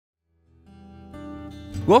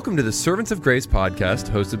Welcome to the Servants of Grace podcast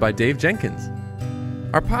hosted by Dave Jenkins.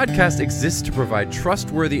 Our podcast exists to provide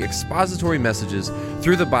trustworthy expository messages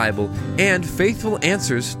through the Bible and faithful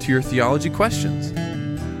answers to your theology questions.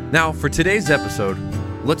 Now, for today's episode,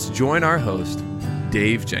 let's join our host,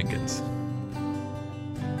 Dave Jenkins.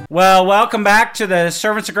 Well, welcome back to the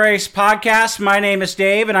Servants of Grace podcast. My name is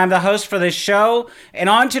Dave, and I'm the host for this show. And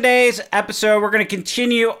on today's episode, we're going to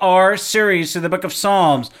continue our series through the book of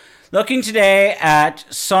Psalms, looking today at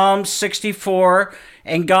Psalm 64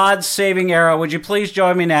 and God's saving arrow. Would you please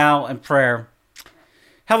join me now in prayer?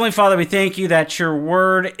 Heavenly Father, we thank you that your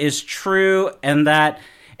word is true and that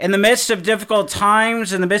in the midst of difficult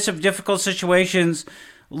times, in the midst of difficult situations,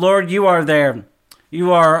 Lord, you are there.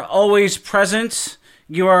 You are always present.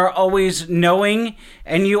 You are always knowing,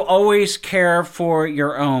 and you always care for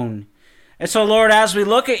your own. And so, Lord, as we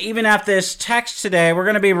look even at this text today, we're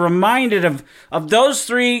going to be reminded of those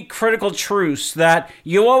three critical truths: that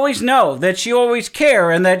you always know, that you always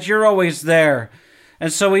care, and that you're always there.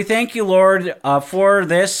 And so we thank you, Lord, for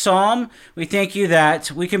this psalm. We thank you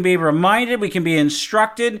that we can be reminded, we can be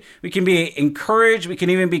instructed, we can be encouraged, we can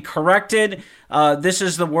even be corrected. This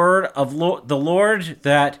is the word of the Lord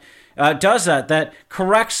that does that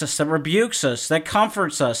corrects us, that rebukes us, that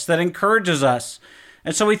comforts us, that encourages us.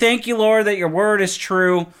 And so we thank you, Lord, that your word is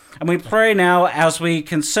true. And we pray now as we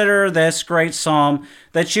consider this great psalm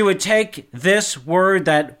that you would take this word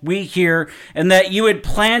that we hear and that you would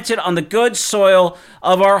plant it on the good soil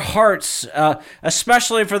of our hearts,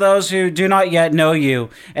 especially for those who do not yet know you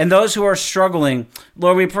and those who are struggling.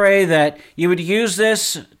 Lord, we pray that you would use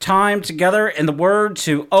this time together in the word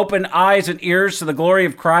to open eyes and ears to the glory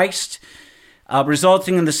of Christ,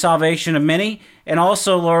 resulting in the salvation of many. And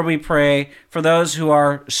also, Lord, we pray for those who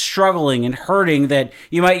are struggling and hurting, that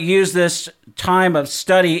you might use this time of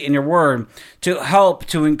study in your word to help,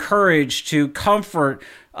 to encourage, to comfort,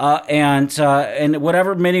 and in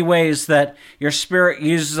whatever many ways that your Spirit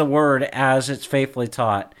uses the word as it's faithfully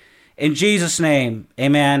taught. In Jesus' name,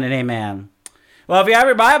 amen and amen. Well, if you have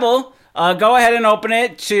your Bible, go ahead and open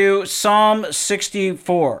it to Psalm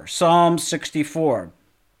 64. Psalm 64.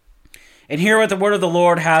 And hear what the word of the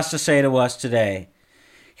Lord has to say to us today.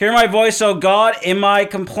 Hear my voice, O God, in my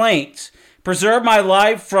complaint. Preserve my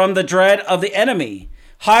life from the dread of the enemy.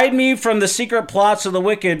 Hide me from the secret plots of the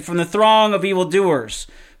wicked, from the throng of evildoers,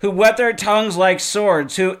 who whet their tongues like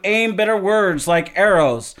swords, who aim bitter words like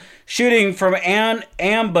arrows, shooting from an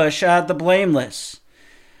ambush at the blameless.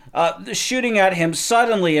 Shooting at him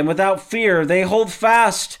suddenly and without fear, they hold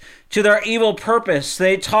fast to their evil purpose.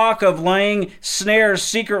 They talk of laying snares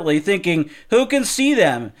secretly, thinking, who can see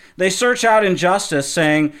them? They search out injustice,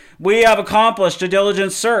 saying, we have accomplished a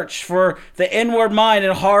diligent search, for the inward mind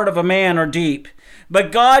and heart of a man are deep.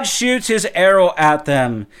 But God shoots his arrow at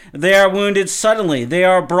them. They are wounded suddenly. They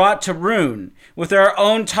are brought to ruin. With their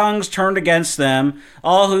own tongues turned against them,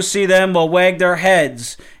 all who see them will wag their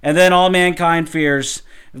heads, and then all mankind fears.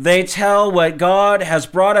 They tell what God has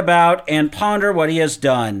brought about and ponder what he has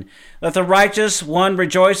done. Let the righteous one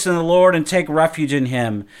rejoice in the Lord and take refuge in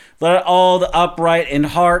him. Let all the upright in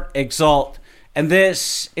heart exult. And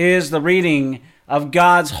this is the reading of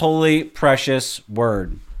God's holy, precious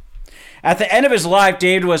word. At the end of his life,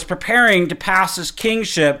 David was preparing to pass his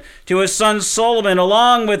kingship to his son Solomon,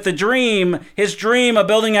 along with his dream of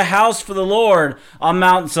building a house for the Lord on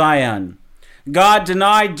Mount Zion. God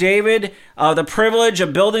denied David the privilege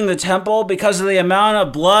of building the temple because of the amount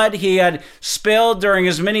of blood he had spilled during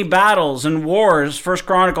his many battles and wars, 1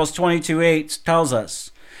 Chronicles 22:8 tells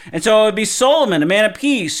us. And so it would be Solomon, a man of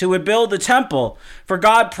peace, who would build the temple, for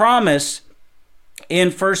God promised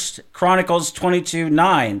in 1 Chronicles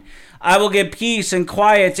 22:9, I will give peace and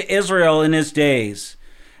quiet to Israel in his days.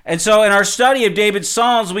 And so in our study of David's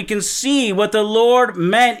Psalms, we can see what the Lord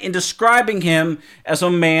meant in describing him as a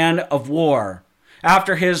man of war.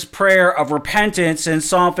 After his prayer of repentance in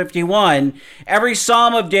Psalm 51, every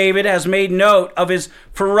Psalm of David has made note of his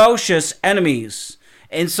ferocious enemies.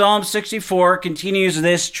 And Psalm 64 continues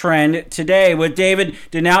this trend today, with David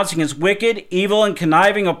denouncing his wicked, evil, and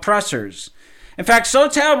conniving oppressors. In fact, so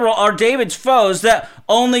terrible are David's foes that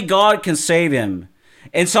only God can save him.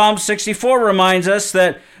 And Psalm 64 reminds us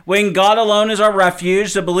that when God alone is our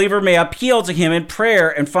refuge, the believer may appeal to him in prayer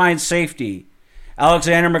and find safety.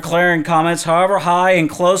 Alexander Maclaren comments, however high and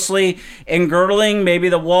closely engirdling may be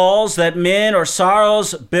the walls that men or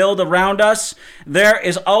sorrows build around us, there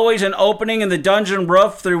is always an opening in the dungeon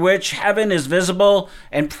roof through which heaven is visible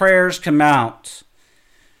and prayers can mount.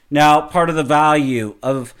 Now, part of the value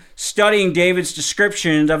of studying David's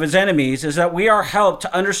description of his enemies is that we are helped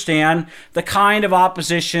to understand the kind of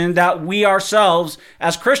opposition that we ourselves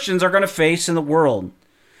as Christians are going to face in the world.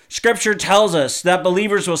 Scripture tells us that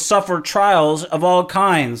believers will suffer trials of all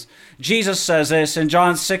kinds. Jesus says this in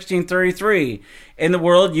John 16:33. In the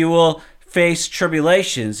world you will face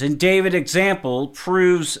tribulations. And David's example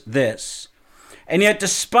proves this. And yet,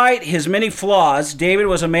 despite his many flaws, David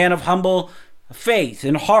was a man of humble faith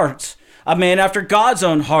and heart, a man after God's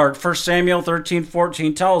own heart, 1 Samuel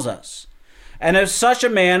 13:14 tells us. And if such a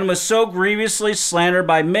man was so grievously slandered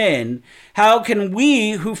by men, how can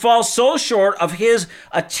we who fall so short of his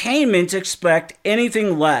attainment expect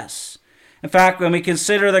anything less? In fact, when we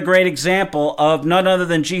consider the great example of none other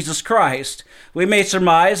than Jesus Christ, we may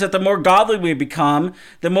surmise that the more godly we become,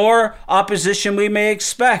 the more opposition we may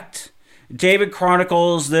expect. David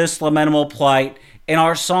chronicles this lamentable plight in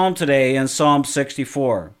our psalm today in Psalm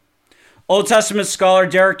 64. Old Testament scholar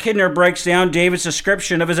Derek Kidner breaks down David's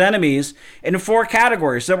description of his enemies into 4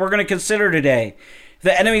 categories that we're going to consider today.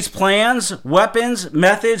 The enemy's plans, weapons,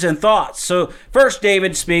 methods, and thoughts. So first,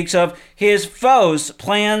 David speaks of his foes'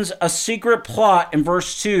 plans, a secret plot in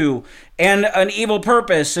verse 2, and an evil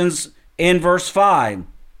purpose in verse 5.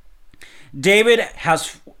 David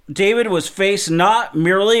was faced not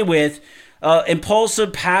merely with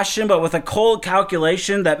impulsive passion, but with a cold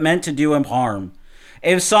calculation that meant to do him harm.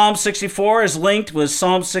 If Psalm 64 is linked with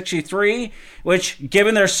Psalm 63, which,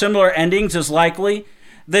 given their similar endings, is likely,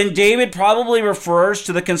 then David probably refers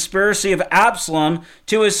to the conspiracy of Absalom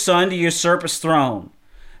to his son to usurp his throne.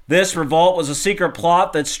 This revolt was a secret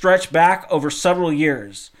plot that stretched back over several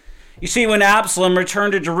years. You see, when Absalom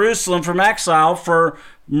returned to Jerusalem from exile for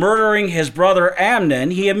murdering his brother Amnon,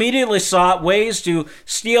 he immediately sought ways to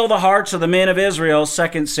steal the hearts of the men of Israel,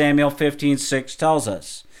 2 Samuel 15:6 tells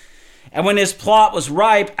us. And when his plot was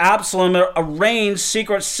ripe, Absalom arranged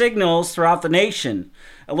secret signals throughout the nation,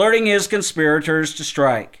 alerting his conspirators to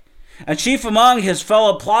strike. And chief among his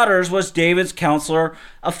fellow plotters was David's counselor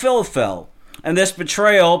Ahithophel. And this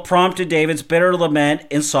betrayal prompted David's bitter lament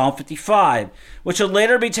in Psalm 55, which would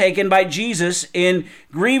later be taken by Jesus in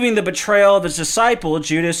grieving the betrayal of his disciple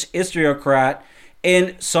Judas Iscariot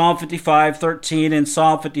in Psalm 55:13 and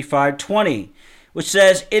Psalm 55:20, which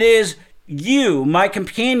says, "It is you, my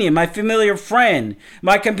companion, my familiar friend.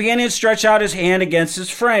 My companion stretched out his hand against his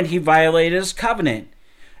friend. He violated his covenant."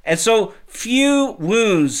 And so few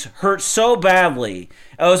wounds hurt so badly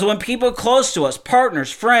as when people close to us, partners,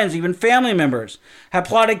 friends, even family members, have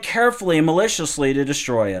plotted carefully and maliciously to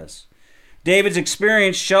destroy us. David's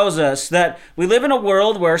experience shows us that we live in a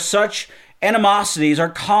world where such animosities are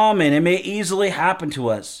common and may easily happen to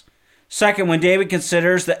us. Second, when David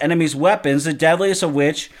considers the enemy's weapons, the deadliest of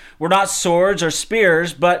which were not swords or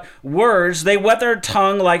spears, but words, they whet their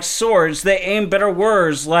tongue like swords. They aim bitter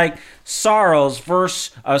words like sorrows,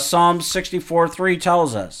 Psalm 64:3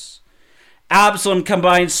 tells us. Absalom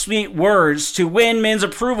combined sweet words to win men's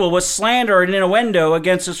approval with slander and innuendo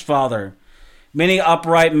against his father. Many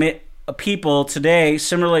upright people today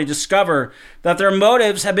similarly discover that their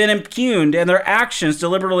motives have been impugned and their actions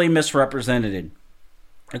deliberately misrepresented.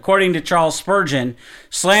 According to Charles Spurgeon,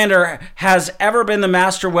 slander has ever been the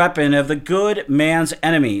master weapon of the good man's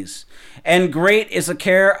enemies, and great is the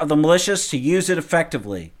care of the malicious to use it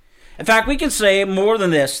effectively. In fact, we can say more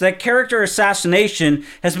than this, that character assassination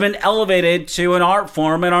has been elevated to an art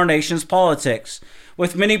form in our nation's politics,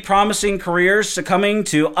 with many promising careers succumbing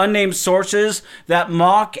to unnamed sources that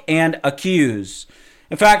mock and accuse.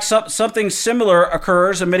 In fact, something similar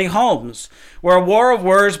occurs in many homes, where a war of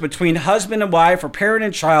words between husband and wife or parent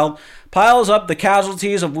and child piles up the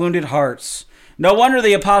casualties of wounded hearts. No wonder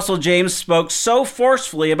the Apostle James spoke so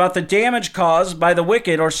forcefully about the damage caused by the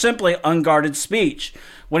wicked or simply unguarded speech,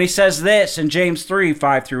 when he says this in James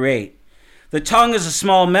 3:5-8. "The tongue is a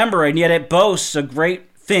small member, and yet it boasts of great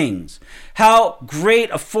things. How great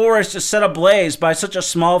a forest is set ablaze by such a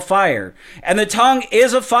small fire. And the tongue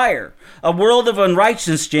is a fire, a world of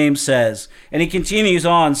unrighteousness," James says. And he continues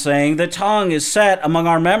on saying, "The tongue is set among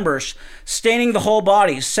our members, staining the whole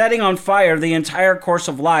body, setting on fire the entire course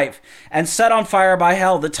of life, and set on fire by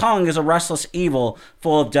hell. The tongue is a restless evil,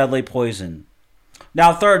 full of deadly poison."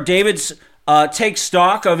 Now, third, David's takes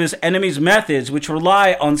stock of his enemy's methods, which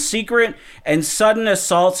rely on secret and sudden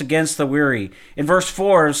assaults against the weary. In verse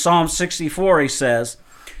 4 of Psalm 64, he says,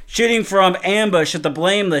 "Shooting from ambush at the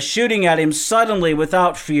blameless, shooting at him suddenly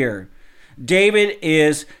without fear." David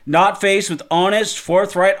is not faced with honest,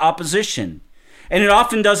 forthright opposition. And it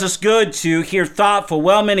often does us good to hear thoughtful,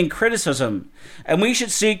 well-meaning criticism. And we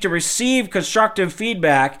should seek to receive constructive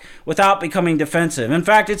feedback without becoming defensive. In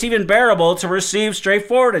fact, it's even bearable to receive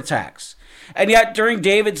straightforward attacks. And yet, during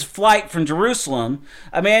David's flight from Jerusalem,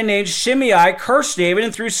 a man named Shimei cursed David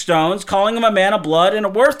and threw stones, calling him a man of blood and a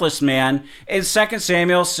worthless man in 2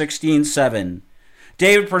 Samuel 16:7.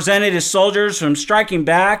 David prevented his soldiers from striking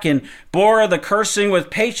back and bore the cursing with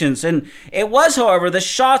patience. And it was, however, the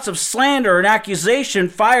shots of slander and accusation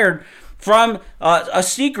fired from a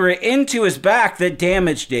secret into his back that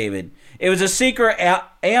damaged David. It was a secret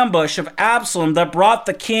ambush of Absalom that brought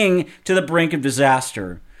the king to the brink of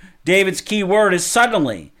disaster. David's key word is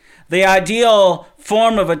suddenly. The ideal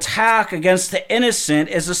form of attack against the innocent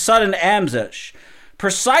is a sudden ambush,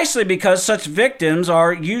 precisely because such victims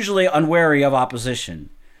are usually unwary of opposition.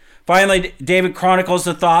 Finally, David chronicles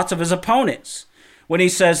the thoughts of his opponents when he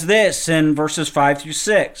says this in verses 5 through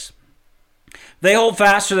 6. They hold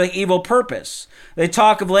fast to the evil purpose. They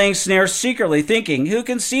talk of laying snares secretly, thinking, who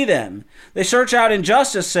can see them? They search out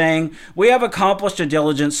injustice, saying, we have accomplished a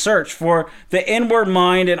diligent search, for the inward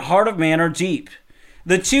mind and heart of man are deep.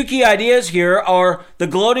 The two key ideas here are the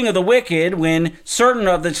gloating of the wicked when certain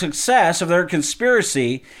of the success of their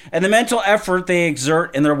conspiracy and the mental effort they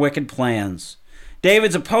exert in their wicked plans.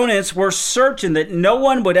 David's opponents were certain that no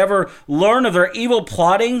one would ever learn of their evil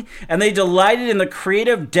plotting, and they delighted in the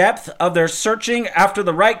creative depth of their searching after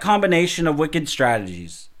the right combination of wicked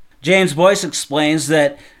strategies. James Boyce explains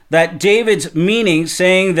that David's meaning,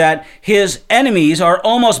 saying that his enemies are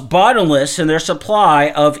almost bottomless in their supply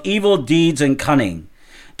of evil deeds and cunning.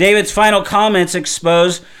 David's final comments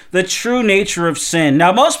expose the true nature of sin.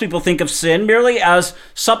 Now, most people think of sin merely as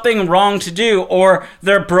something wrong to do, or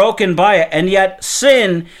they're broken by it. And yet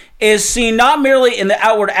sin is seen not merely in the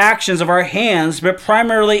outward actions of our hands, but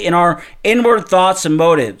primarily in our inward thoughts and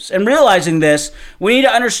motives. And realizing this, we need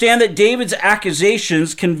to understand that David's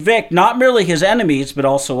accusations convict not merely his enemies, but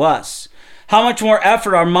also us. How much more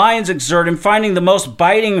effort our minds exert in finding the most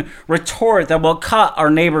biting retort that will cut our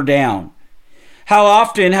neighbor down. How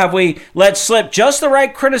often have we let slip just the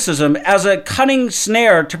right criticism as a cunning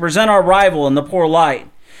snare to present our rival in the poor light?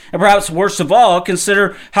 And perhaps worst of all,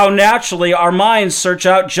 consider how naturally our minds search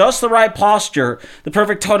out just the right posture, the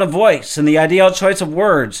perfect tone of voice, and the ideal choice of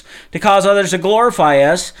words to cause others to glorify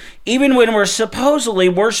us, even when we're supposedly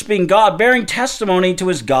worshiping God, bearing testimony to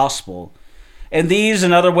his gospel. In these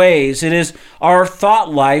and other ways, it is our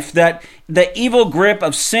thought life that the evil grip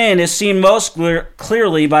of sin is seen most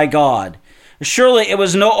clearly by God. Surely it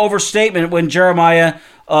was no overstatement when Jeremiah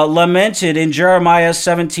lamented in Jeremiah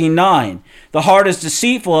 17:9. The heart is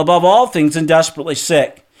deceitful above all things and desperately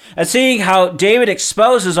sick. And seeing how David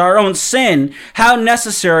exposes our own sin, how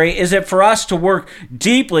necessary is it for us to work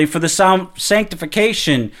deeply for the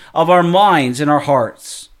sanctification of our minds and our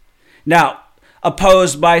hearts? Now,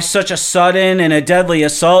 opposed by such a sudden and a deadly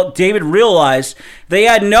assault, David realized they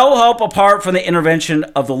had no hope apart from the intervention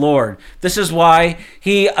of the Lord. This is why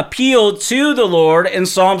he appealed to the Lord in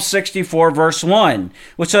Psalm 64, verse 1,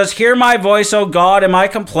 which says, hear my voice, O God, in my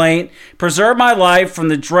complaint. Preserve my life from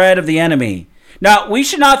the dread of the enemy. Now, we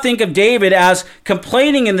should not think of David as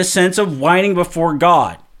complaining in the sense of whining before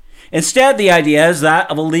God. Instead, the idea is that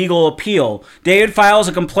of a legal appeal. David files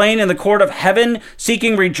a complaint in the court of heaven,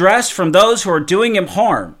 seeking redress from those who are doing him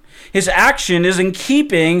harm. His action is in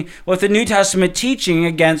keeping with the New Testament teaching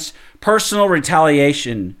against personal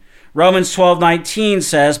retaliation. Romans 12:19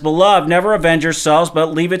 says, Beloved, never avenge yourselves,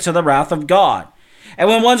 but leave it to the wrath of God. And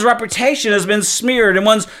when one's reputation has been smeared and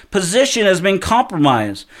one's position has been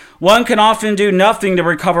compromised, one can often do nothing to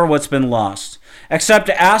recover what's been lost, except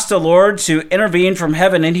to ask the Lord to intervene from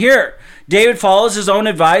heaven. And here, David follows his own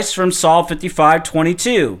advice from Psalm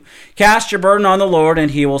 55:22. Cast your burden on the Lord,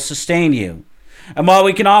 and he will sustain you. And while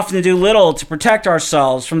we can often do little to protect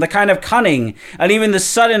ourselves from the kind of cunning and even the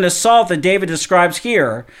sudden assault that David describes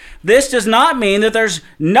here, this does not mean that there's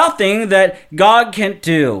nothing that God can't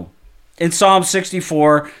do. In Psalm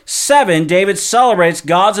 64:7, David celebrates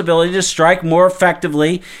God's ability to strike more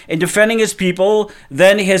effectively in defending his people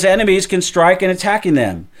than his enemies can strike in attacking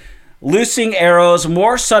them, loosing arrows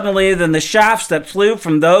more suddenly than the shafts that flew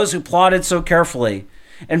from those who plotted so carefully.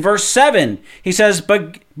 In verse 7, he says,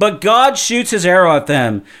 But God shoots his arrow at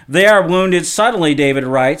them. They are wounded suddenly, David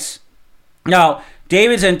writes. Now,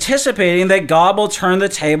 David's anticipating that God will turn the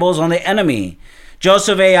tables on the enemy.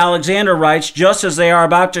 Joseph A. Alexander writes, just as they are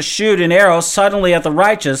about to shoot an arrow suddenly at the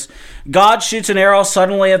righteous, God shoots an arrow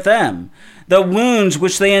suddenly at them. The wounds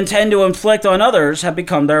which they intend to inflict on others have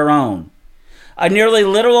become their own. A nearly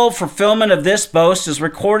literal fulfillment of this boast is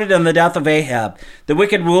recorded in the death of Ahab, the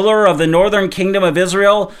wicked ruler of the northern kingdom of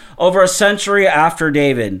Israel, over a century after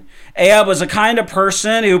David. Ahab was a kind of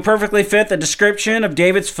person who perfectly fit the description of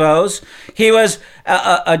David's foes. He was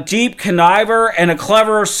a deep conniver and a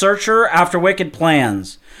clever searcher after wicked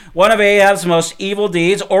plans. One of Ahab's most evil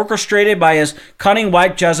deeds, orchestrated by his cunning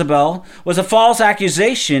wife Jezebel, was a false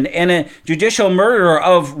accusation and a judicial murder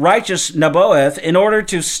of righteous Naboth in order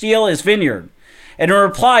to steal his vineyard. And in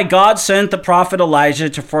reply, God sent the prophet Elijah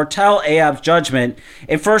to foretell Ahab's judgment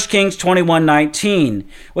in 1 Kings 21:19,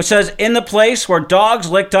 which says, "In the place where dogs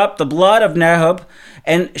licked up the blood of Nahab,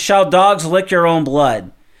 and shall dogs lick your own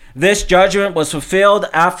blood." This judgment was fulfilled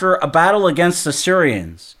after a battle against the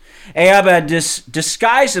Syrians. Ahab had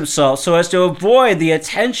disguised himself so as to avoid the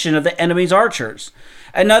attention of the enemy's archers.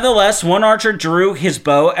 And nonetheless, one archer drew his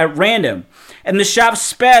bow at random, and the shaft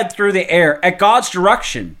sped through the air at God's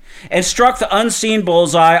direction and struck the unseen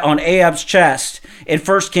bullseye on Ahab's chest in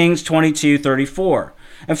 1 Kings 22:34.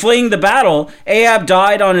 And fleeing the battle, Ahab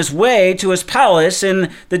died on his way to his palace, and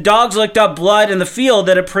the dogs licked up blood in the field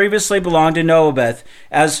that had previously belonged to Nebaioth,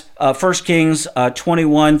 as 1 Kings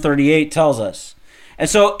 21:38 tells us. And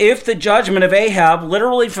so if the judgment of Ahab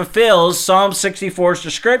literally fulfills Psalm 64's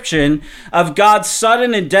description of God's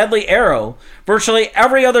sudden and deadly arrow, virtually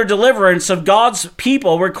every other deliverance of God's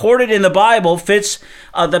people recorded in the Bible fits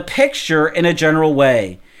the picture in a general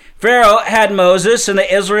way. Pharaoh had Moses and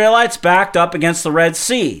the Israelites backed up against the Red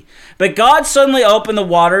Sea. But God suddenly opened the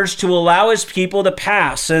waters to allow his people to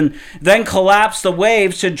pass and then collapsed the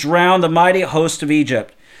waves to drown the mighty host of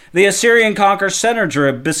Egypt. The Assyrian conqueror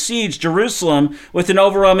Sennacherib besieged Jerusalem with an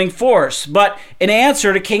overwhelming force. But in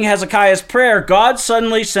answer to King Hezekiah's prayer, God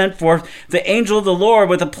suddenly sent forth the angel of the Lord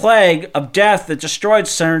with a plague of death that destroyed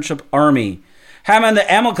Sennacherib's army. Haman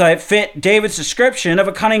the Amalekite fit David's description of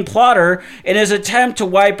a cunning plotter in his attempt to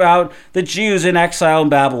wipe out the Jews in exile in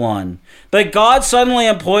Babylon. But God suddenly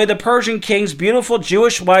employed the Persian king's beautiful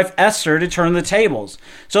Jewish wife Esther to turn the tables,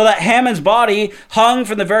 so that Haman's body hung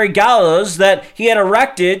from the very gallows that he had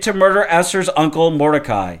erected to murder Esther's uncle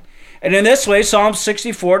Mordecai. And in this way, Psalm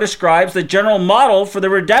 64 describes the general model for the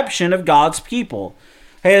redemption of God's people,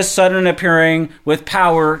 his sudden appearing with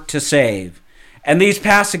power to save. And these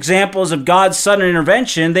past examples of God's sudden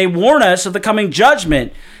intervention, they warn us of the coming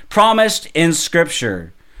judgment promised in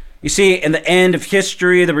Scripture. You see, in the end of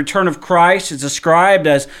history, the return of Christ is described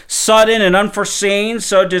as sudden and unforeseen,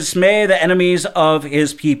 so to dismay the enemies of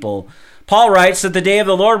his people. Paul writes that the day of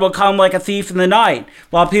the Lord will come like a thief in the night,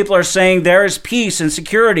 while people are saying there is peace and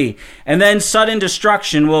security, and then sudden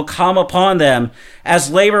destruction will come upon them, as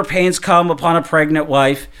labor pains come upon a pregnant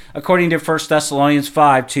wife, according to 1 Thessalonians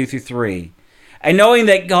 5:2-3. And knowing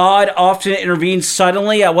that God often intervenes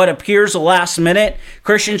suddenly at what appears the last minute,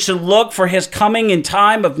 Christians should look for his coming in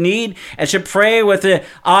time of need and should pray with the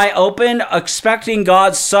eye open, expecting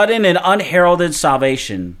God's sudden and unheralded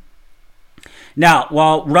salvation. Now,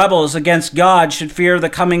 while rebels against God should fear the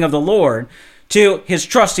coming of the Lord, to his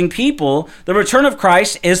trusting people, the return of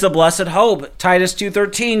Christ is the blessed hope Titus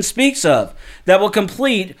 2:13 speaks of, that will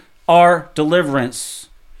complete our deliverance.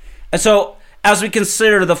 And so, as we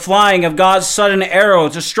consider the flying of God's sudden arrow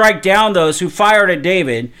to strike down those who fired at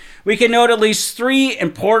David, we can note at least three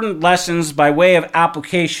important lessons by way of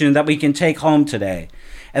application that we can take home today.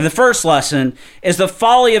 And the first lesson is the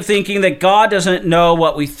folly of thinking that God doesn't know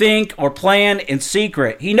what we think or plan in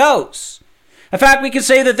secret. He knows. In fact, we can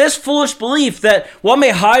say that this foolish belief that one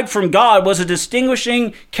may hide from God was a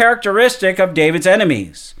distinguishing characteristic of David's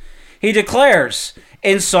enemies. He declares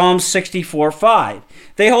in Psalm 64:5,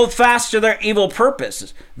 they hold fast to their evil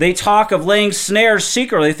purposes. They talk of laying snares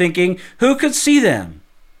secretly, thinking, who could see them?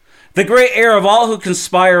 The great error of all who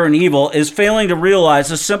conspire in evil is failing to realize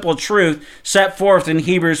the simple truth set forth in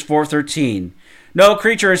Hebrews 4:13. No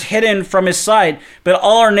creature is hidden from his sight, but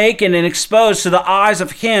all are naked and exposed to the eyes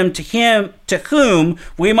of him to whom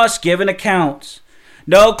we must give an account.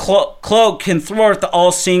 No cloak can thwart the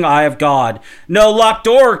all-seeing eye of God. No locked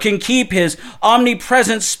door can keep his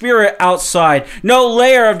omnipresent spirit outside. No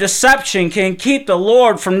layer of deception can keep the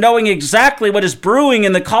Lord from knowing exactly what is brewing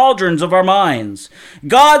in the cauldrons of our minds.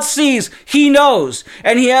 God sees, he knows,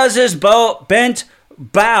 and he has his bent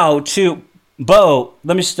bow to bow.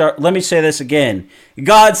 Let me say this again.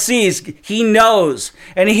 God sees, he knows,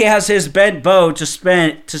 and he has his bent bow to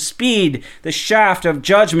speed the shaft of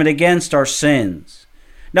judgment against our sins.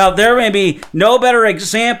 Now, there may be no better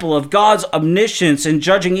example of God's omniscience in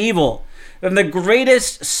judging evil than the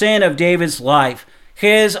greatest sin of David's life,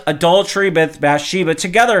 his adultery with Bathsheba,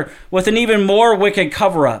 together with an even more wicked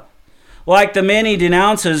cover-up. Like the man he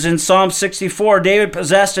denounces in Psalm 64, David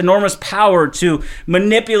possessed enormous power to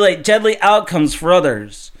manipulate deadly outcomes for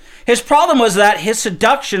others. His problem was that his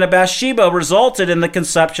seduction of Bathsheba resulted in the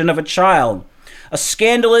conception of a child, a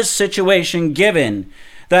scandalous situation given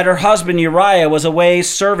that her husband Uriah was away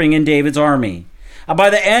serving in David's army. By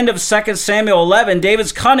the end of 2 Samuel 11,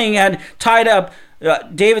 David's cunning had tied up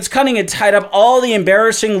all the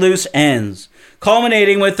embarrassing loose ends,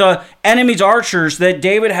 culminating with the enemy's archers that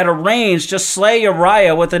David had arranged to slay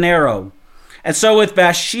Uriah with an arrow. And so with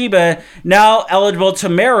Bathsheba now eligible to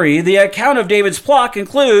marry, the account of David's plot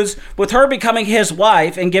concludes with her becoming his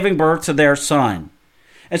wife and giving birth to their son.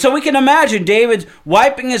 And so we can imagine David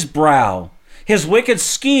wiping his brow, his wicked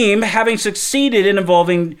scheme having succeeded in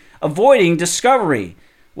avoiding discovery.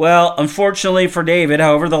 Well, unfortunately for David,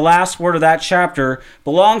 however, the last word of that chapter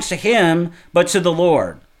belongs to him, but to the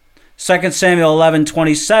Lord. 2 Samuel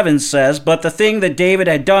 11:27 says, "But the thing that David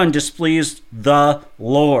had done displeased the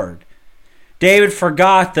Lord." David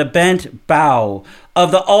forgot the bent bow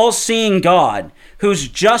of the all-seeing God, whose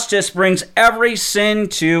justice brings every sin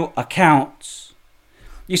to account.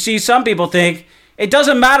 You see, some people think, it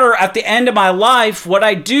doesn't matter at the end of my life what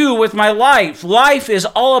I do with my life. Life is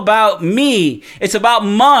all about me. It's about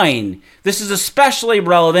mine. This is especially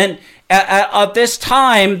relevant at this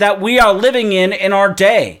time that we are living in our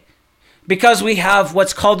day, because we have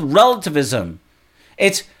what's called relativism.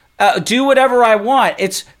 It's do whatever I want.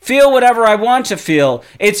 It's feel whatever I want to feel.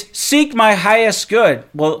 It's seek my highest good.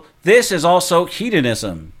 Well, this is also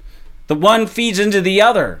hedonism. The one feeds into the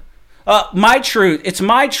other. My truth, it's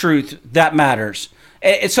my truth that matters.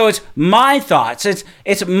 So it's my thoughts.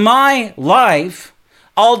 It's my life.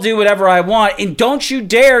 I'll do whatever I want. And don't you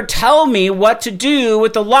dare tell me what to do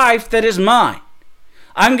with the life that is mine.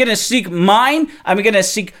 I'm going to seek mine. I'm going to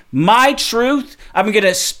seek my truth. I'm going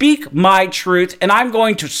to speak my truth, and I'm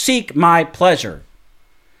going to seek my pleasure.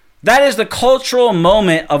 That is the cultural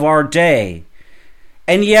moment of our day.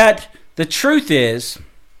 And yet, the truth is,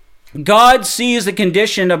 God sees the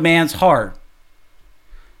condition of man's heart.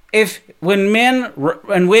 When men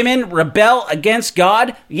and women rebel against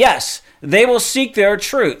God, yes, they will seek their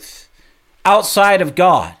truth outside of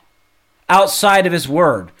God, outside of His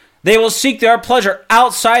Word. They will seek their pleasure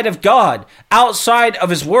outside of God, outside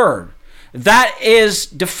of His Word. That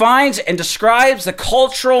defines and describes the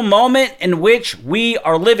cultural moment in which we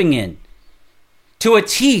are living in, to a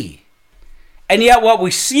T. And yet what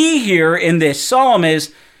we see here in this psalm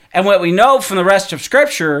is, and what we know from the rest of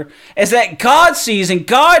Scripture, is that God sees and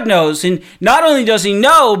God knows. And not only does He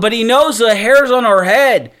know, but He knows the hairs on our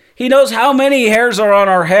head. He knows how many hairs are on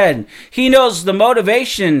our head. He knows the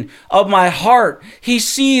motivation of my heart. He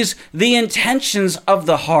sees the intentions of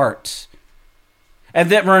the heart. And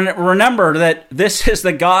then remember that this is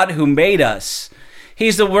the God who made us.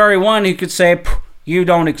 He's the very one who could say, you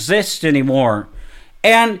don't exist anymore.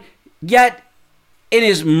 And yet, in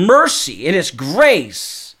His mercy, in His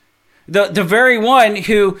grace, the very one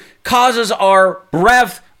who causes our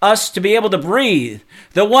breath, us to be able to breathe,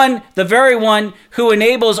 the very one who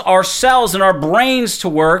enables our cells and our brains to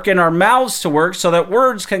work and our mouths to work so that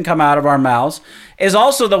words can come out of our mouths, is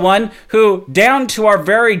also the one who, down to our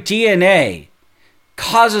very DNA,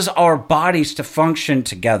 causes our bodies to function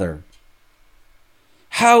together.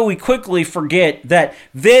 How we quickly forget that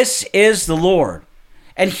this is the Lord.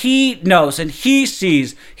 And He knows and He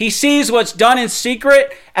sees. He sees what's done in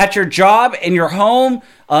secret at your job, in your home,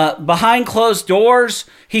 behind closed doors.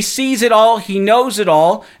 He sees it all. He knows it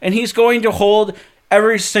all. And He's going to hold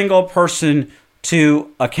every single person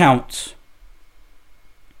to account.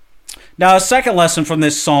 Now, a second lesson from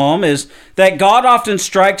this psalm is that God often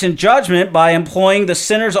strikes in judgment by employing the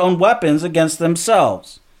sinner's own weapons against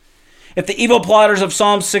themselves. If the evil plotters of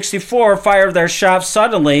Psalm 64 fired their shafts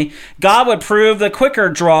suddenly, God would prove the quicker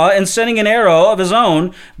draw in sending an arrow of His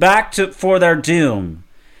own back for their doom.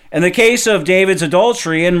 In the case of David's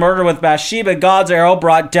adultery and murder with Bathsheba, God's arrow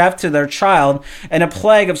brought death to their child and a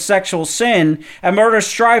plague of sexual sin and murder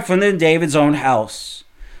strife within David's own house.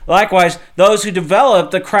 Likewise, those who develop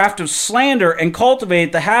the craft of slander and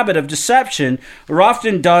cultivate the habit of deception are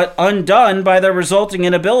often undone by their resulting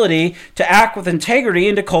inability to act with integrity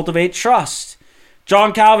and to cultivate trust.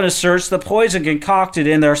 John Calvin asserts the poison concocted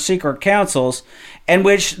in their secret councils, and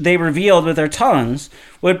which they revealed with their tongues,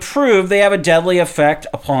 would prove they have a deadly effect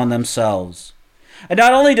upon themselves. And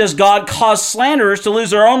not only does God cause slanderers to lose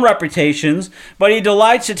their own reputations, but He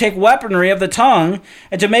delights to take weaponry of the tongue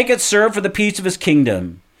and to make it serve for the peace of His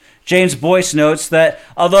kingdom. James Boyce notes that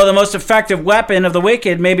although the most effective weapon of the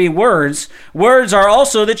wicked may be words, words are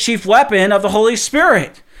also the chief weapon of the Holy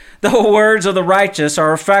Spirit. The words of the righteous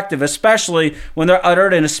are effective, especially when they're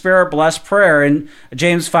uttered in a spirit-blessed prayer, and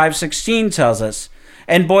James 5:16 tells us.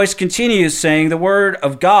 And Boyce continues saying the word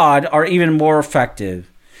of God are even more effective.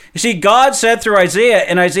 You see, God said through Isaiah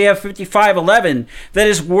in Isaiah 55:11 that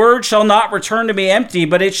His word shall not return to me empty,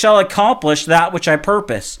 but it shall accomplish that which I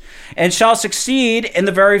purpose, and shall succeed in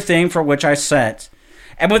the very thing for which I sent.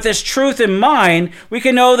 And with this truth in mind, we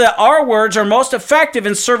can know that our words are most effective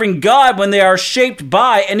in serving God when they are shaped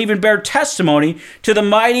by and even bear testimony to the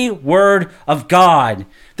mighty word of God.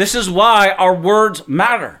 This is why our words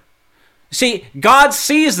matter. See, God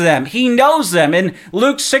sees them. He knows them. In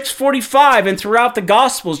Luke 6:45 and throughout the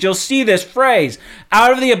Gospels, you'll see this phrase,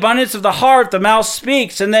 out of the abundance of the heart, the mouth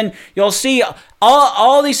speaks. And then you'll see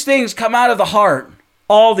all these things come out of the heart.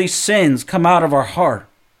 All these sins come out of our heart.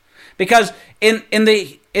 Because in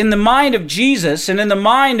the mind of Jesus and in the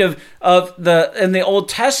mind in the Old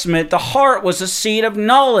Testament, the heart was a seat of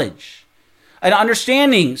knowledge. An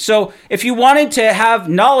understanding. So if you wanted to have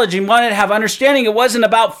knowledge and wanted to have understanding, it wasn't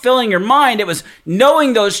about filling your mind. It was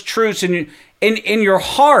knowing those truths in your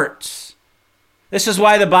hearts. This is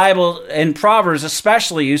why the Bible and Proverbs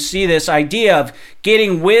especially, you see this idea of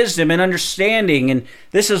getting wisdom and understanding. And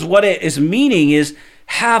this is what it is meaning is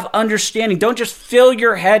have understanding. Don't just fill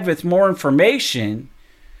your head with more information.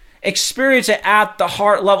 Experience it at the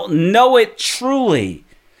heart level. Know it truly.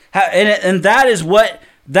 And that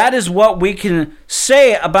is what we can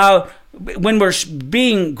say about when we're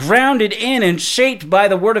being grounded in and shaped by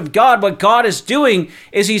the Word of God. What God is doing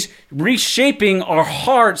is He's reshaping our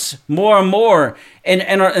hearts more and more,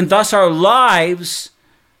 and thus our lives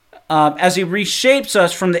as He reshapes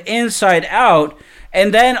us from the inside out.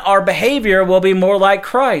 And then our behavior will be more like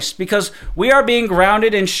Christ because we are being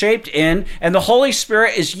grounded and shaped in, and the Holy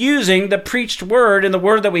Spirit is using the preached word and the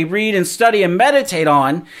word that we read and study and meditate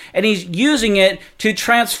on, and He's using it to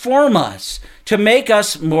transform us, to make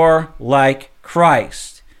us more like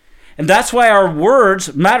Christ. And that's why our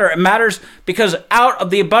words matter. It matters because out of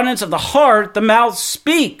the abundance of the heart, the mouth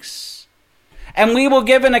speaks. And we will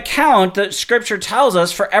give an account that Scripture tells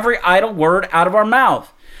us for every idle word out of our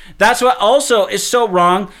mouth. That's what also is so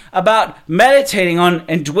wrong about meditating on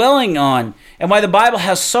and dwelling on, and why the Bible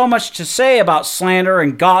has so much to say about slander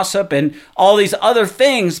and gossip and all these other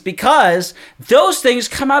things, because those things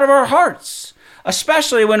come out of our hearts,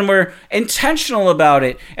 especially when we're intentional about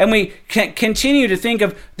it and we can continue to think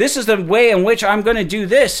of this is the way in which I'm going to do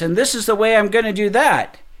this and this is the way I'm going to do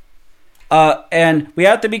that. And we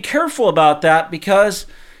have to be careful about that because,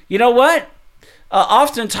 you know what?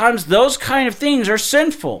 Oftentimes those kind of things are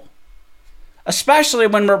sinful, especially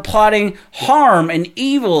when we're plotting harm and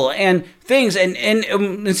evil and things. And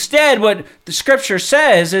instead, what the Scripture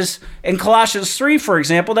says is in Colossians 3, for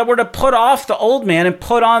example, that we're to put off the old man and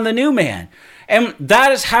put on the new man. And that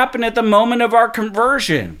has happened at the moment of our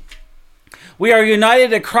conversion. We are united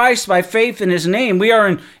to Christ by faith in His name. We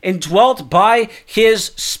are indwelt by His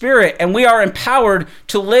Spirit, and we are empowered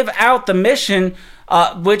to live out the mission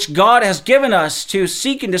which God has given us to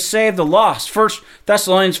seek and to save the lost. 1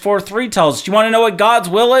 Thessalonians 4:3 tells us, you want to know what God's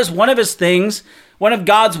will is? One of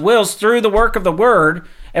God's wills through the work of the Word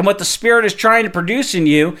and what the Spirit is trying to produce in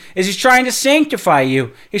you is He's trying to sanctify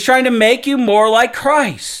you. He's trying to make you more like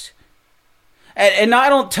Christ. And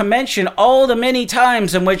not to mention all the many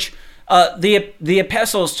times in which the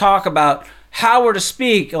epistles talk about how we're to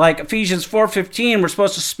speak, like Ephesians 4:15, we're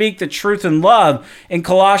supposed to speak the truth in love. In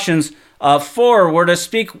Colossians 4, we're to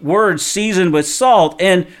speak words seasoned with salt,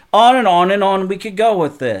 and on we could go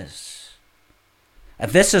with this.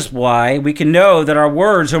 And this is why we can know that our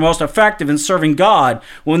words are most effective in serving God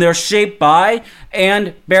when they're shaped by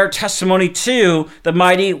and bear testimony to the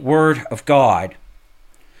mighty Word of God.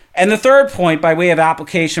 And the third point by way of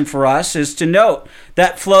application for us is to note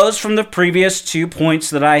that flows from the previous 2 points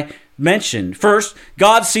that I mentioned. First,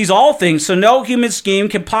 God sees all things, so no human scheme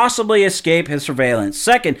can possibly escape His surveillance.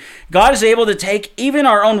 Second, God is able to take even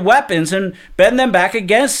our own weapons and bend them back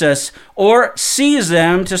against us or seize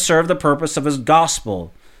them to serve the purpose of His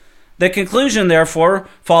gospel. The conclusion, therefore,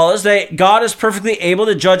 follows that God is perfectly able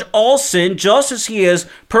to judge all sin, just as He is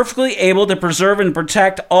perfectly able to preserve and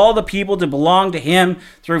protect all the people to belong to Him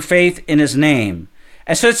through faith in His name.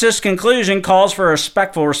 And since this conclusion calls for a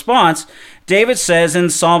respectful response, David says in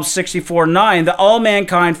Psalm 64:9 that all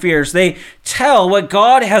mankind fears. They tell what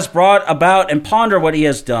God has brought about and ponder what He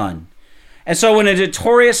has done. And so when a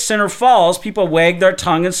notorious sinner falls, people wag their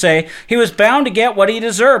tongue and say he was bound to get what he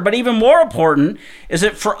deserved. But even more important is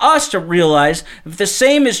it for us to realize that the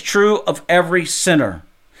same is true of every sinner.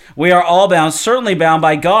 We are all bound, certainly bound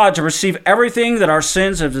by God, to receive everything that our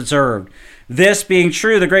sins have deserved. This being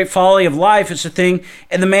true, the great folly of life is a thing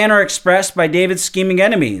in the manner expressed by David's scheming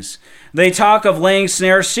enemies. They talk of laying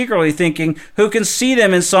snares secretly, thinking, who can see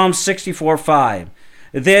them in Psalm 64:5.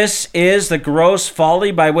 This is the gross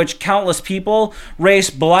folly by which countless people race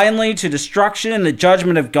blindly to destruction and the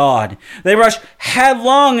judgment of God. They rush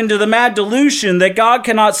headlong into the mad delusion that God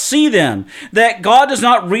cannot see them, that God does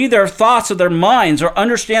not read their thoughts of their minds or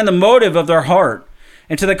understand the motive of their heart.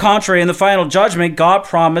 And to the contrary, in the final judgment, God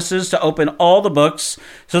promises to open all the books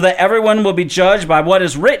so that everyone will be judged by what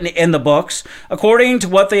is written in the books according to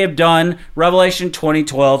what they have done, Revelation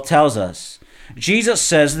 20:12 tells us. Jesus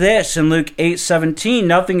says this in Luke 8:17,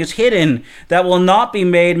 "Nothing is hidden that will not be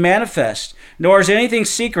made manifest, nor is anything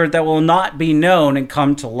secret that will not be known and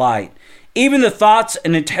come to light. Even the thoughts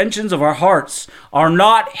and intentions of our hearts are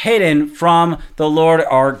not hidden from the Lord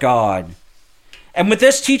our God." And with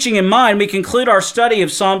this teaching in mind, we conclude our study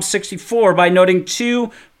of Psalm 64 by noting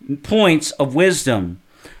 2 points of wisdom.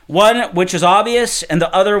 One which is obvious and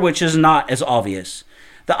the other which is not as obvious.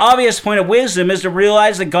 The obvious point of wisdom is to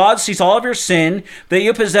realize that God sees all of your sin, that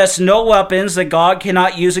you possess no weapons that God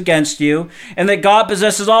cannot use against you, and that God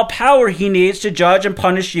possesses all power he needs to judge and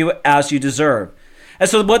punish you as you deserve. And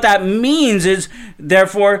so what that means is,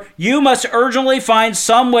 therefore, you must urgently find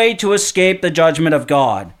some way to escape the judgment of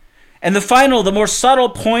God. And the more subtle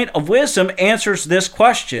point of wisdom answers this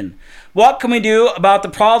question. What can we do about the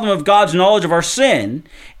problem of God's knowledge of our sin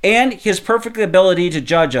and his perfect ability to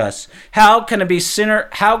judge us? How can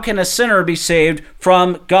a sinner be saved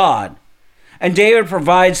from God? And David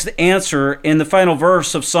provides the answer in the final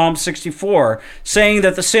verse of Psalm 64, saying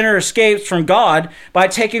that the sinner escapes from God by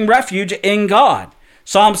taking refuge in God.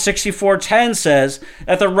 Psalm 64:10 says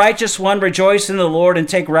that the righteous one rejoice in the Lord and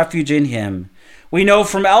take refuge in him. We know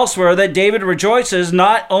from elsewhere that David rejoices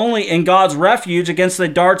not only in God's refuge against the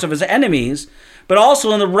darts of his enemies, but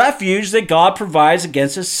also in the refuge that God provides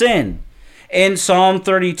against his sin. In Psalm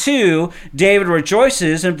 32, David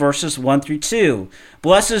rejoices in verses 1-2.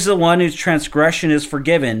 "Blessed is the one whose transgression is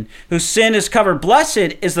forgiven, whose sin is covered.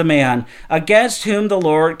 Blessed is the man against whom the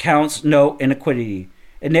Lord counts no iniquity."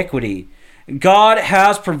 God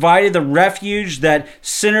has provided the refuge that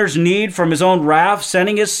sinners need from his own wrath,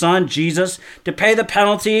 sending his son, Jesus, to pay the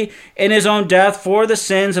penalty in his own death for the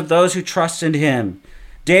sins of those who trust in him.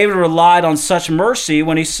 David relied on such mercy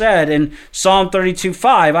when he said in Psalm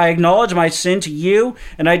 32:5, "I acknowledge my sin to you,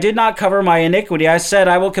 and I did not cover my iniquity. I said,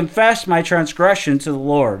 I will confess my transgression to the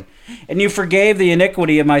Lord. And you forgave the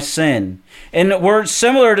iniquity of my sin." In words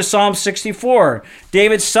similar to Psalm 64,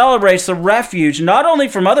 David celebrates the refuge not only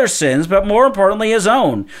from other sins, but more importantly his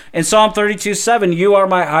own. In Psalm 32:7, "You are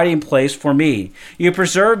my hiding place for me. You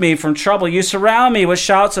preserve me from trouble. You surround me with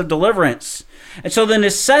shouts of deliverance." And so the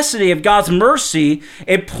necessity of God's mercy,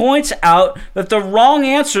 it points out that the wrong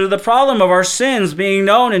answer to the problem of our sins being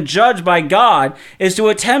known and judged by God is to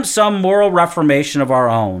attempt some moral reformation of our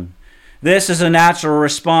own. This is a natural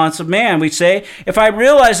response of man. We say, if I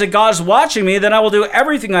realize that God's watching me, then I will do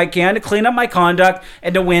everything I can to clean up my conduct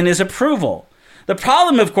and to win his approval. The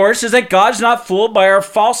problem, of course, is that God's not fooled by our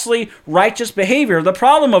falsely righteous behavior. The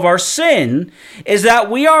problem of our sin is that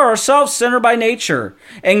we are ourselves sinner by nature,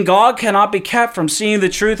 and God cannot be kept from seeing the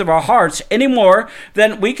truth of our hearts any more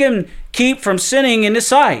than we can keep from sinning in his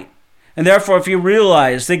sight. And therefore, if you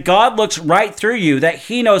realize that God looks right through you, that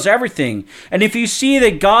he knows everything, and if you see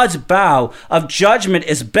that God's bow of judgment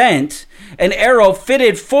is bent, an arrow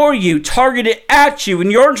fitted for you, targeted at you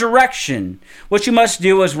in your direction, what you must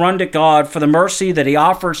do is run to God for the mercy that he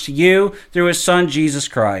offers to you through his son, Jesus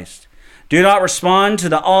Christ. Do not respond to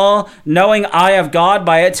the all-knowing eye of God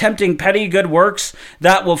by attempting petty good works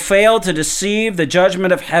that will fail to deceive the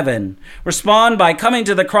judgment of heaven. Respond by coming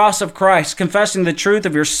to the cross of Christ, confessing the truth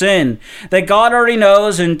of your sin that God already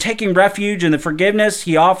knows, and taking refuge in the forgiveness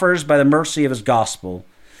he offers by the mercy of his gospel.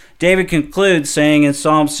 David concludes saying in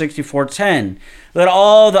Psalm 64:10, "Let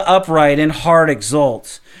all the upright in heart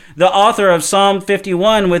exult." The author of Psalm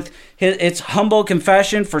 51, with its humble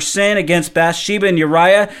confession for sin against Bathsheba and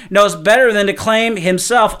Uriah, knows better than to claim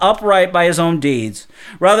himself upright by his own deeds.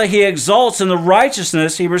 Rather, he exults in the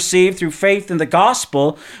righteousness he received through faith in the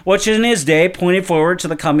gospel, which in his day pointed forward to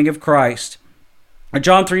the coming of Christ.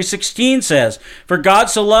 John 3:16 says, "For God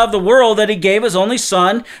so loved the world that he gave his only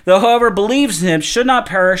Son, that whoever believes in him should not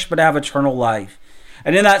perish but have eternal life."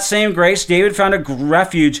 And in that same grace, David found a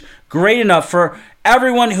refuge great enough for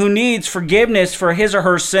everyone who needs forgiveness for his or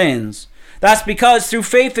her sins. That's because through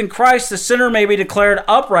faith in Christ, the sinner may be declared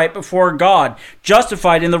upright before God,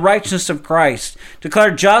 justified in the righteousness of Christ.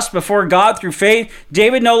 Declared just before God through faith,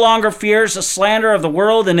 David no longer fears the slander of the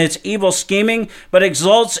world and its evil scheming, but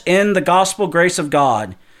exults in the gospel grace of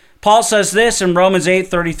God. Paul says this in Romans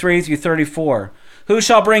 8:33-34. "Who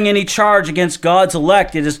shall bring any charge against God's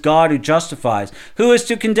elect? It is God who justifies. Who is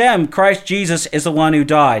to condemn? Christ Jesus is the one who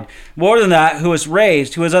died. More than that, who is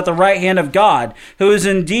raised, who is at the right hand of God, who is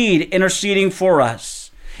indeed interceding for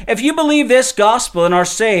us." If you believe this gospel and are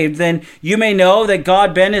saved, then you may know that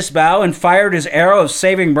God bent his bow and fired his arrow of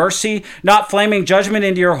saving mercy, not flaming judgment,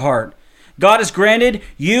 into your heart. God has granted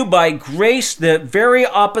you by grace the very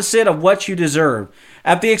opposite of what you deserve,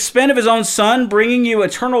 at the expense of his own Son, bringing you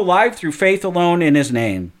eternal life through faith alone in his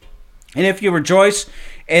name. And if you rejoice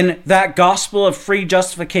in that gospel of free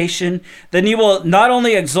justification, then you will not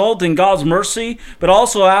only exult in God's mercy, but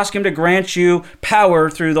also ask Him to grant you power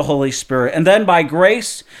through the Holy Spirit. And then by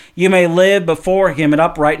grace, you may live before Him in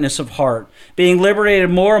uprightness of heart, being liberated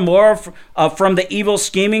more and more from the evil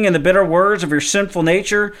scheming and the bitter words of your sinful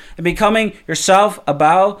nature, and becoming yourself a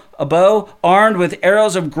bow armed with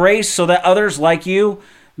arrows of grace, so that others like you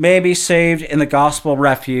may be saved in the gospel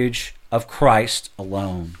refuge of Christ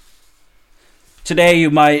alone. Today you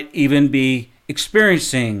might even be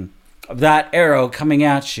experiencing that arrow coming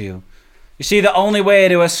at you. You see, the only way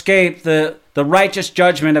to escape the righteous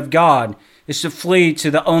judgment of God is to flee to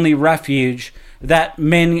the only refuge that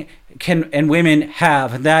men can and women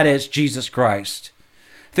have, and that is Jesus Christ.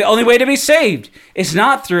 The only way to be saved is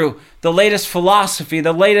not through the latest philosophy,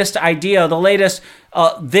 the latest idea, the latest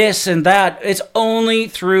this and that. It's only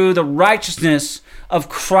through the righteousness of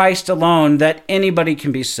Christ alone that anybody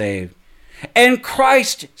can be saved. And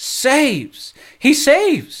Christ saves. He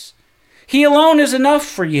saves. He alone is enough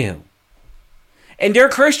for you. And dear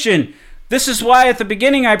Christian, this is why at the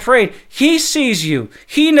beginning I prayed, He sees you,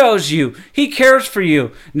 He knows you, He cares for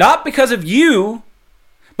you, not because of you,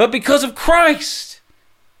 but because of Christ.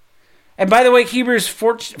 And by the way, Hebrews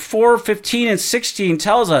 4:15 and 16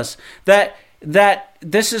 tells us that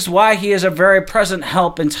this is why He is a very present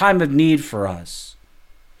help in time of need for us.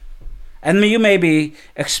 And you may be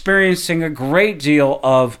experiencing a great deal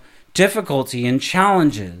of difficulty and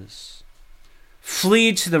challenges.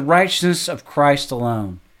 Flee to the righteousness of Christ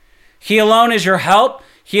alone. He alone is your help.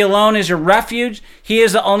 He alone is your refuge. He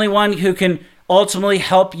is the only one who can ultimately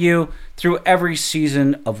help you through every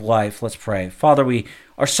season of life. Let's pray. Father, we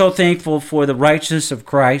are so thankful for the righteousness of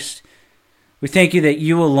Christ. We thank you that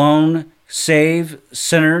you alone save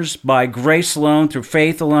sinners by grace alone, through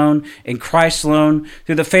faith alone, in Christ alone,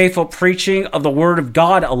 through the faithful preaching of the Word of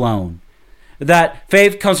God alone. That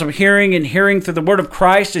faith comes from hearing, and hearing through the Word of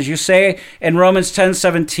Christ, as you say in Romans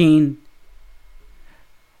 10:17.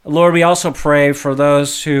 Lord, we also pray for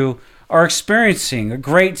those who are experiencing a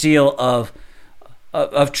great deal of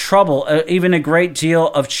trouble, even a great deal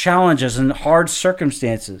of challenges and hard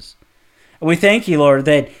circumstances. And we thank you, Lord,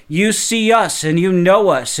 that you see us and you know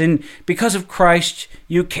us, and because of Christ,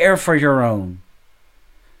 you care for your own.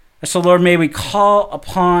 And so, Lord, may we call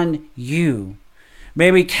upon you. May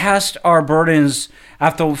we cast our burdens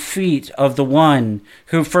at the feet of the one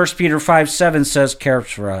who 1 Peter 5:7 says cares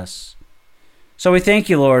for us. So we thank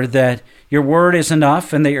you, Lord, that your word is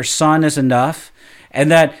enough and that your Son is enough, and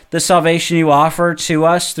that the salvation you offer to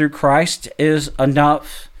us through Christ is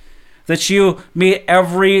enough. That you meet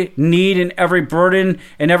every need and every burden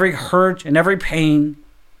and every hurt and every pain,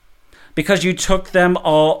 because you took them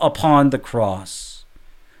all upon the cross,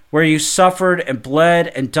 where you suffered and bled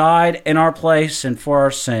and died in our place and for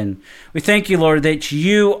our sin. We thank you, Lord, that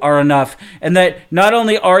you are enough, and that not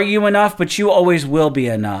only are you enough, but you always will be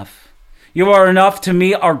enough. You are enough to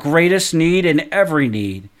meet our greatest need and every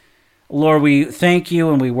need. Lord, we thank you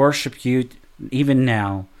and we worship you even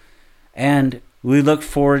now. And we look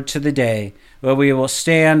forward to the day where we will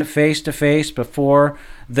stand face to face before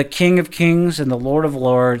the King of Kings and the Lord of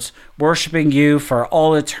Lords, worshiping you for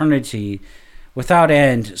all eternity without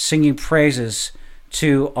end, singing praises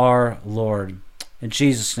to our Lord. In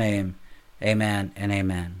Jesus' name, amen and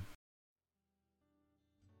amen.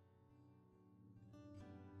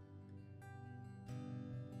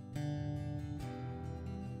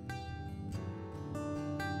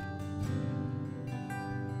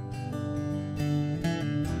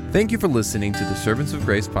 Thank you for listening to the Servants of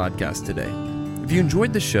Grace podcast today. If you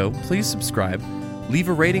enjoyed the show, please subscribe, leave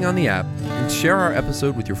a rating on the app, and share our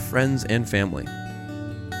episode with your friends and family.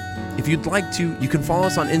 If you'd like to, you can follow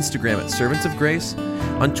us on Instagram at Servants of Grace,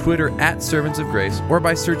 on Twitter at Servants of Grace, or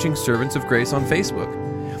by searching Servants of Grace on Facebook.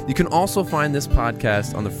 You can also find this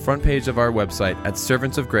podcast on the front page of our website at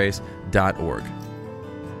servantsofgrace.org.